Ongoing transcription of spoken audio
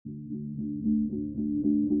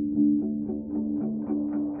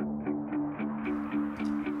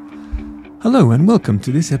Hello and welcome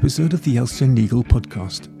to this episode of the Elstone Legal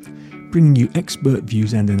Podcast, bringing you expert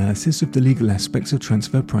views and analysis of the legal aspects of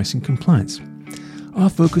transfer pricing compliance. Our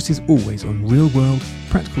focus is always on real-world,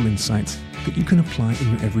 practical insights that you can apply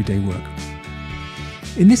in your everyday work.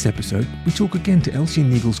 In this episode, we talk again to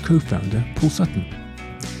Elstone Legal's co-founder, Paul Sutton.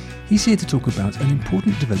 He's here to talk about an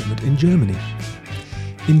important development in Germany.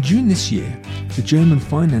 In June this year, the German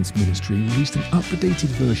Finance Ministry released an updated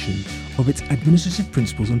version of its administrative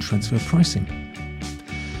principles on transfer pricing.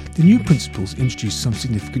 The new principles introduce some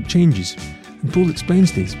significant changes, and Paul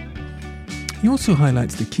explains these. He also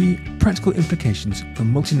highlights the key practical implications for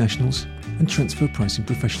multinationals and transfer pricing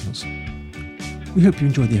professionals. We hope you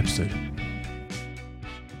enjoy the episode.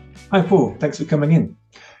 Hi Paul, thanks for coming in.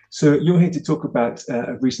 So you're here to talk about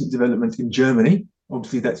a recent development in Germany.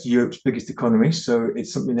 Obviously that's Europe's biggest economy, so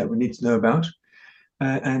it's something that we need to know about.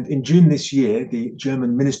 And in June this year, the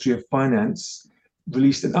German Ministry of Finance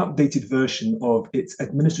released an updated version of its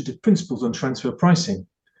administrative principles on transfer pricing.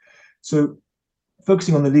 So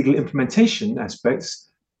focusing on the legal implementation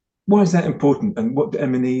aspects, why is that important and what do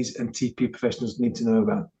M&Es and TP professionals need to know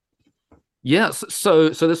about? Yes, so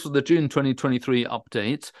this was the June 2023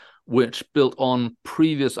 update, which built on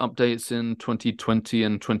previous updates in 2020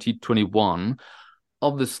 and 2021.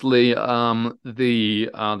 Obviously, the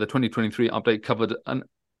 2023 update covered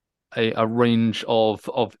a range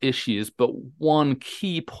of issues, but one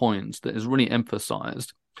key point that is really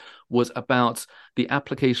emphasized was about the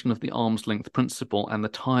application of the arm's length principle and the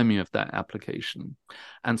timing of that application.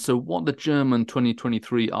 And so what the German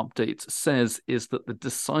 2023 update says is that the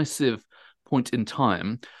decisive point in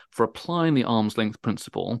time for applying the arm's length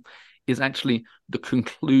principle is actually the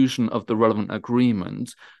conclusion of the relevant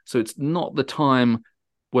agreement. So it's not the time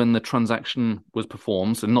when the transaction was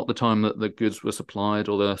performed, so not the time that the goods were supplied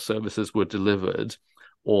or the services were delivered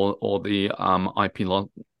or the IP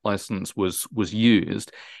license was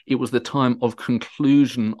used. It was the time of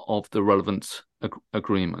conclusion of the relevant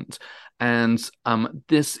agreement. And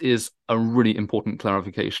this is a really important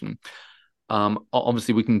clarification.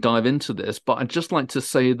 Obviously, we can dive into this, but I'd just like to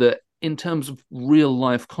say that in terms of real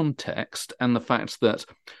life context and the fact that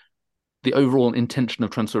the overall intention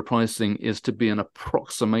of transfer pricing is to be an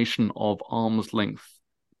approximation of arm's length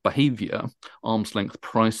behavior, arm's length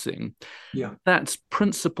pricing. Yeah. That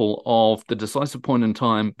principle of the decisive point in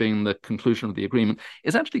time being the conclusion of the agreement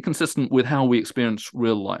is actually consistent with how we experience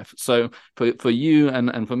real life. So for you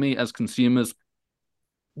and for me as consumers,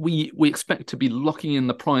 we expect to be locking in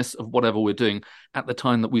the price of whatever we're doing at the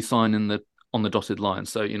time that we sign on the dotted line.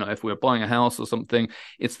 So, if we're buying a house or something,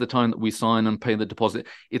 it's the time that we sign and pay the deposit.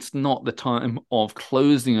 It's not the time of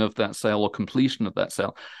closing of that sale or completion of that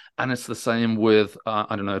sale. And it's the same with,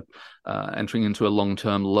 entering into a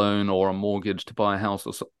long-term loan or a mortgage to buy a house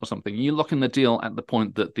or something. You lock in the deal at the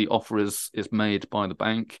point that the offer is made by the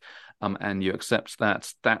bank, and you accept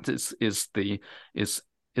that. That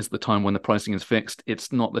is the time when the pricing is fixed.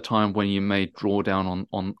 It's not the time when you may draw down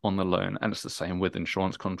on the loan. And it's the same with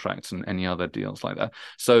insurance contracts and any other deals like that.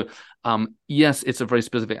 So yes, it's a very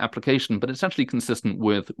specific application, but it's actually consistent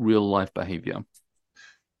with real life behavior.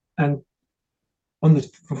 And from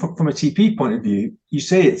a TP point of view, you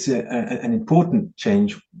say it's an important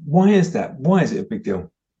change. Why is that? Why is it a big deal?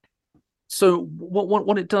 So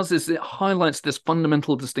what it does is it highlights this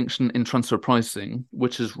fundamental distinction in transfer pricing,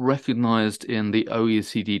 which is recognized in the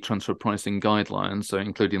OECD transfer pricing guidelines, so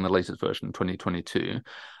including the latest version, 2022,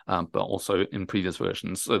 but also in previous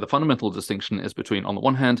versions. So the fundamental distinction is between, on the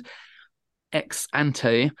one hand, ex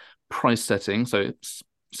ante price setting, so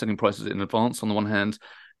setting prices in advance on the one hand,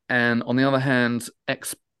 and on the other hand,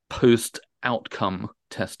 ex post outcome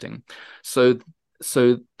testing.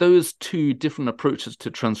 So those two different approaches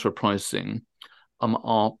to transfer pricing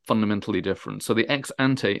are fundamentally different. So the ex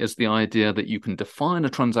ante is the idea that you can define a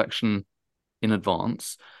transaction in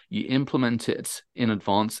advance, you implement it in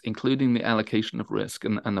advance, including the allocation of risk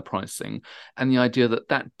and the pricing, and the idea that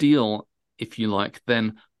that deal, if you like,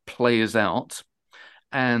 then plays out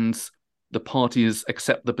and the parties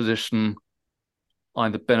accept the position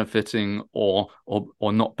either benefiting or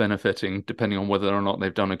not benefiting, depending on whether or not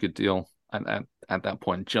they've done a good deal at that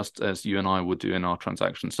point, just as you and I would do in our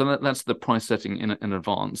transactions. So that's the price setting in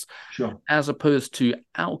advance. Sure. As opposed to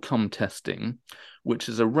outcome testing, which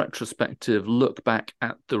is a retrospective look back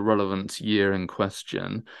at the relevant year in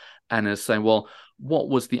question and is saying, well, what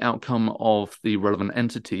was the outcome of the relevant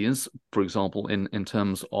entities, for example, in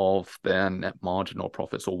terms of their net margin or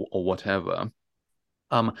profits or whatever,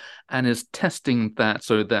 and is testing that,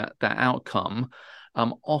 so that outcome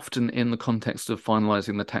often in the context of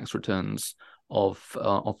finalizing the tax returns of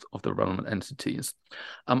the relevant entities.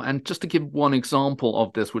 And just to give one example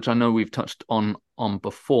of this, which I know we've touched on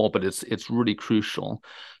before, but it's really crucial.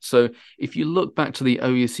 So if you look back to the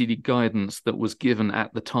OECD guidance that was given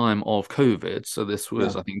at the time of COVID, so this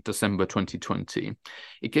was, I think, December 2020,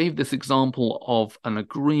 it gave this example of an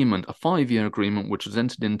agreement, a 5-year agreement, which was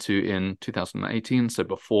entered into in 2018, so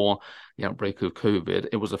before the outbreak of COVID.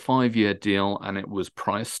 It was a 5-year deal, and it was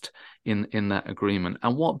priced in that agreement.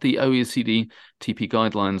 And what the OECD TP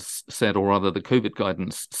guidelines said, or rather the COVID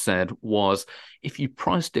guidance said, was if you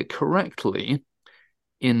priced it correctly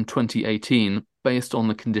in 2018 based on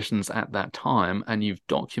the conditions at that time, and you've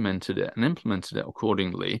documented it and implemented it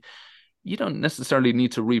accordingly, you don't necessarily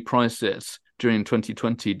need to reprice it during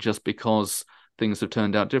 2020 just because things have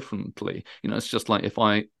turned out differently. It's just like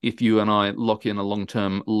if you and I lock in a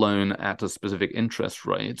long-term loan at a specific interest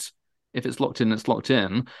rate, if it's locked in, it's locked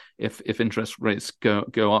in. If interest rates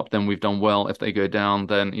go up, then we've done well. If they go down,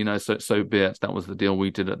 then so be it. That was the deal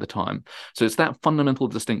we did at the time. So it's that fundamental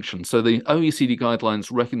distinction. So the OECD guidelines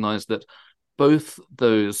recognize that both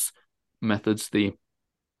those methods, the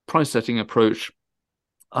price setting approach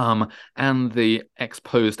and the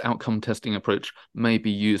ex-post outcome testing approach, may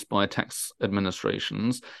be used by tax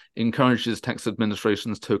administrations, encourages tax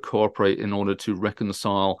administrations to cooperate in order to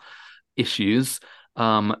reconcile issues,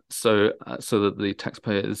 so that the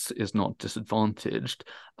taxpayer is not disadvantaged.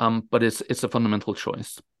 But it's a fundamental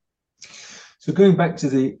choice. So going back to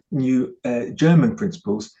the new German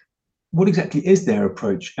principles, what exactly is their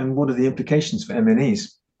approach, and what are the implications for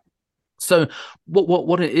MNEs? So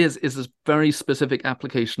what it is a very specific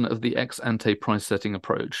application of the ex ante price setting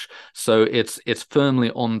approach. So it's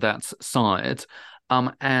firmly on that side,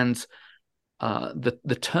 and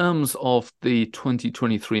the terms of the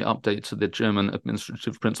 2023 update to the German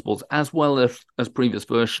administrative principles, as well as previous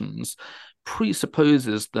versions,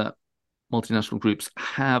 presupposes that multinational groups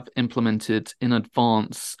have implemented in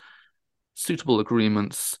advance suitable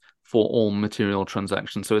agreements for all material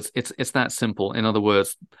transactions. So it's that simple. In other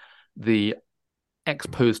words, the ex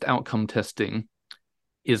post outcome testing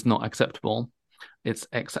is not acceptable. It's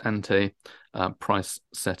ex ante price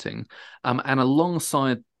setting, and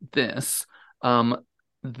alongside this,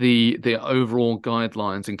 the overall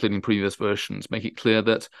guidelines, including previous versions, make it clear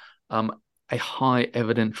that a high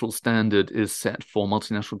evidential standard is set for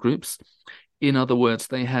multinational groups. In other words,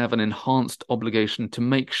 they have an enhanced obligation to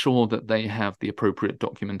make sure that they have the appropriate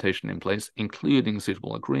documentation in place, including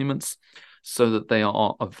suitable agreements, so that they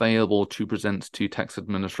are available to present to tax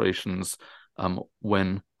administrations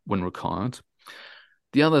when required.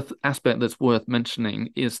 The other aspect that's worth mentioning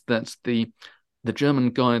is that the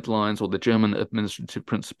German guidelines, or the German administrative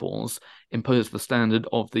principles, impose the standard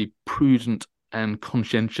of the prudent and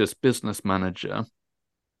conscientious business manager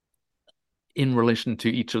in relation to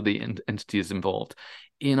each of the entities involved.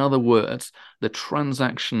 In other words, the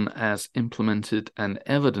transaction as implemented and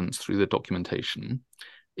evidenced through the documentation,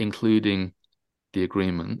 including the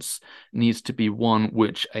agreements, needs to be one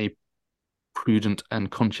which a prudent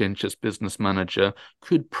and conscientious business manager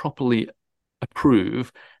could properly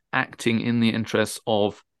approve, acting in the interests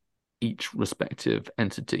of each respective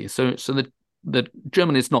entity. So the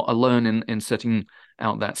Germany is not alone in setting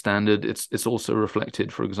out that standard. It's also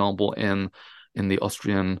reflected, for example, in the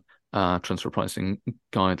Austrian transfer pricing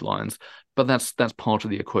guidelines. But that's part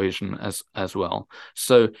of the equation as well.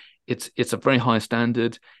 So it's a very high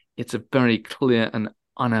standard. It's a very clear and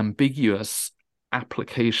unambiguous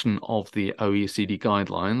application of the OECD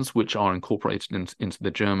guidelines, which are incorporated into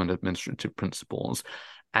the German administrative principles,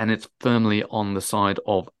 and it's firmly on the side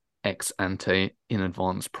of ex ante, in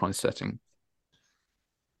advance price setting.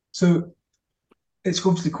 So it's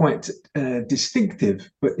obviously quite distinctive,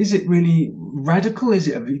 but is it really radical? Is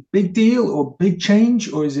it a big deal or big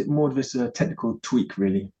change, or is it more of just a technical tweak,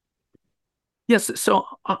 really? Yes, so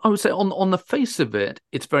I would say on the face of it,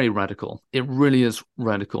 it's very radical. It really is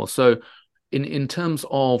radical. So in terms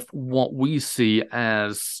of what we see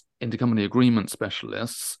as intercompany agreement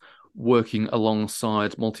specialists working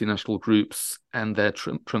alongside multinational groups and their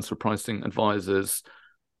transfer pricing advisors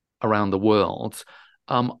around the world,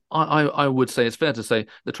 I would say it's fair to say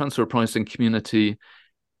the transfer pricing community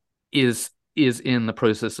is in the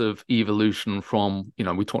process of evolution from,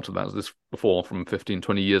 we talked about this before, from 15,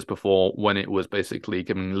 20 years before, when it was basically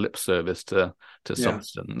giving lip service to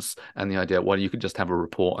substance, and the idea, well, you could just have a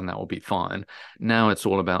report and that will be fine. Now it's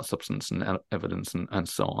all about substance and evidence and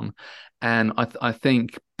so on. And I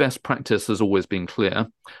think best practice has always been clear,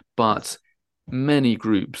 but many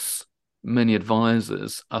groups, many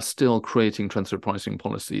advisors are still creating transfer pricing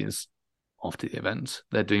policies after the event.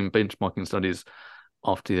 They're doing benchmarking studies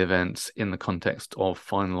after the event in the context of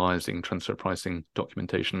finalizing transfer pricing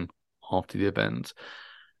documentation after the event.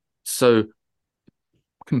 So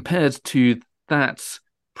compared to that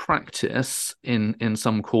practice in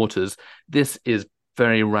some quarters, this is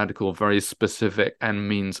very radical, very specific, and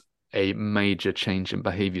means a major change in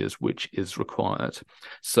behaviors which is required.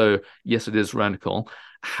 So yes, it is radical.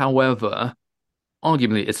 However,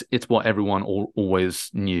 arguably it's what everyone always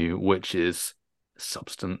knew, which is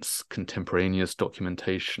substance, contemporaneous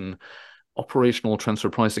documentation, operational transfer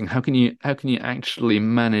pricing. How can you actually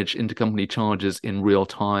manage intercompany charges in real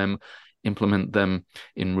time, implement them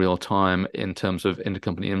in real time in terms of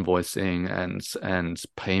intercompany invoicing and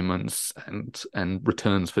payments and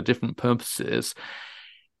returns for different purposes,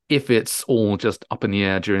 if it's all just up in the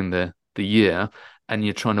air during the year and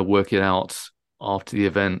you're trying to work it out after the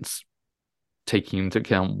event, taking into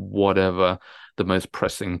account whatever the most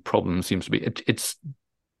pressing problem seems to be. It's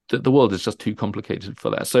the world is just too complicated for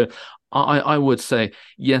that. So I would say,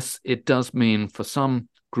 yes, it does mean for some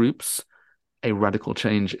groups a radical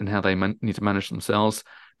change in how they need to manage themselves.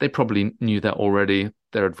 They probably knew that already.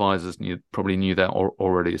 Their advisors probably knew that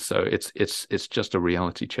already. So it's just a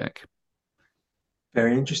reality check.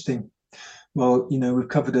 Very interesting. Well, we've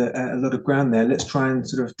covered a lot of ground there. Let's try and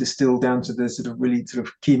sort of distill down to the sort of really sort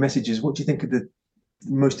of key messages. What do you think are the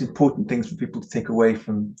most important things for people to take away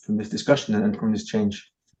from this discussion and from this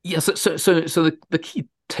change? Yeah, so the key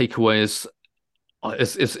takeaway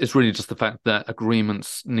is really just the fact that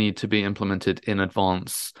agreements need to be implemented in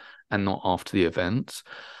advance and not after the event.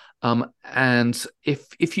 And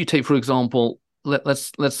if you take, for example,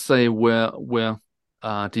 let's say we're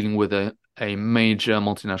dealing with a major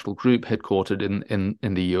multinational group headquartered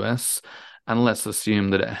in the US, and let's assume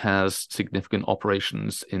that it has significant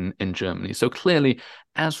operations in Germany. So clearly,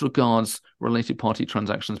 as regards related party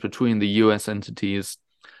transactions between the US entities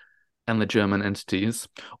and the German entities,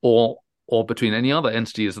 or between any other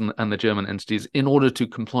entities and the German entities, in order to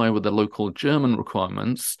comply with the local German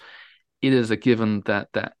requirements, it is a given that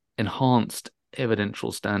that enhanced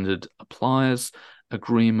evidential standard applies.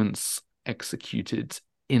 Agreements executed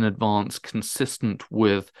in advance, consistent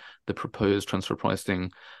with the proposed transfer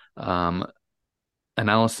pricing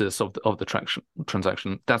analysis of the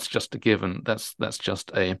transaction. That's just a given. That's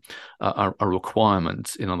just a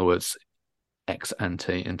requirement. In other words, ex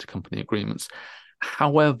ante intercompany agreements.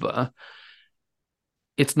 However,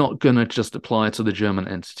 it's not going to just apply to the German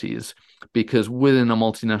entities, because within a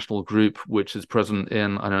multinational group which is present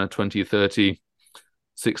in, 20, 30,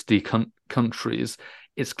 60 countries,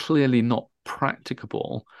 it's clearly not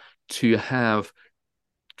practicable to have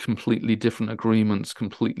completely different agreements,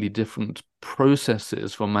 completely different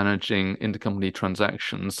processes for managing intercompany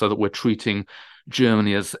transactions, so that we're treating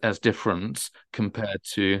Germany as different compared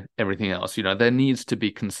to everything else. There needs to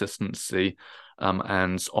be consistency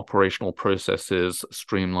and operational processes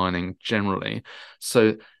streamlining generally.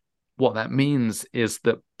 So what that means is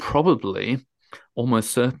that probably, almost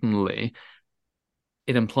certainly,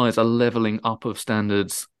 it implies a leveling up of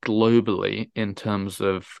standards globally in terms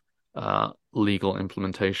of legal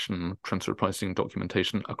implementation, transfer pricing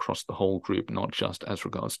documentation across the whole group, not just as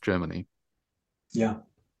regards Germany. Yeah.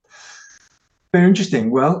 Very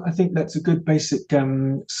interesting. Well, I think that's a good basic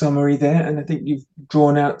summary there, and I think you've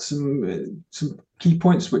drawn out some key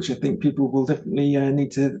points which I think people will definitely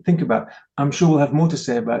need to think about. I'm sure we'll have more to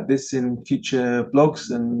say about this in future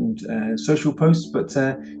blogs and social posts, but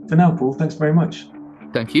for now, Paul, thanks very much.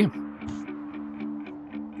 Thank you.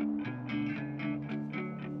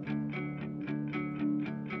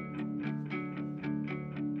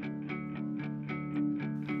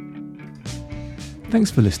 Thanks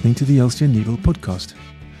for listening to the LCN Legal podcast.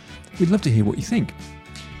 We'd love to hear what you think.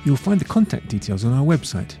 You'll find the contact details on our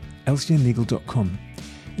website, lcnlegal.com,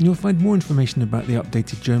 and you'll find more information about the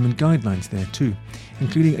updated German guidelines there too,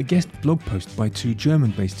 including a guest blog post by two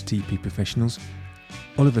German-based TP professionals,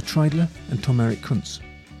 Oliver Treidler and Tom-Erik Kuntz.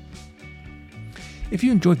 If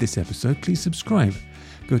you enjoyed this episode, please subscribe.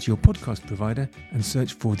 Go to your podcast provider and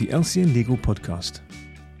search for the LCN Legal podcast.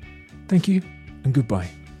 Thank you and goodbye.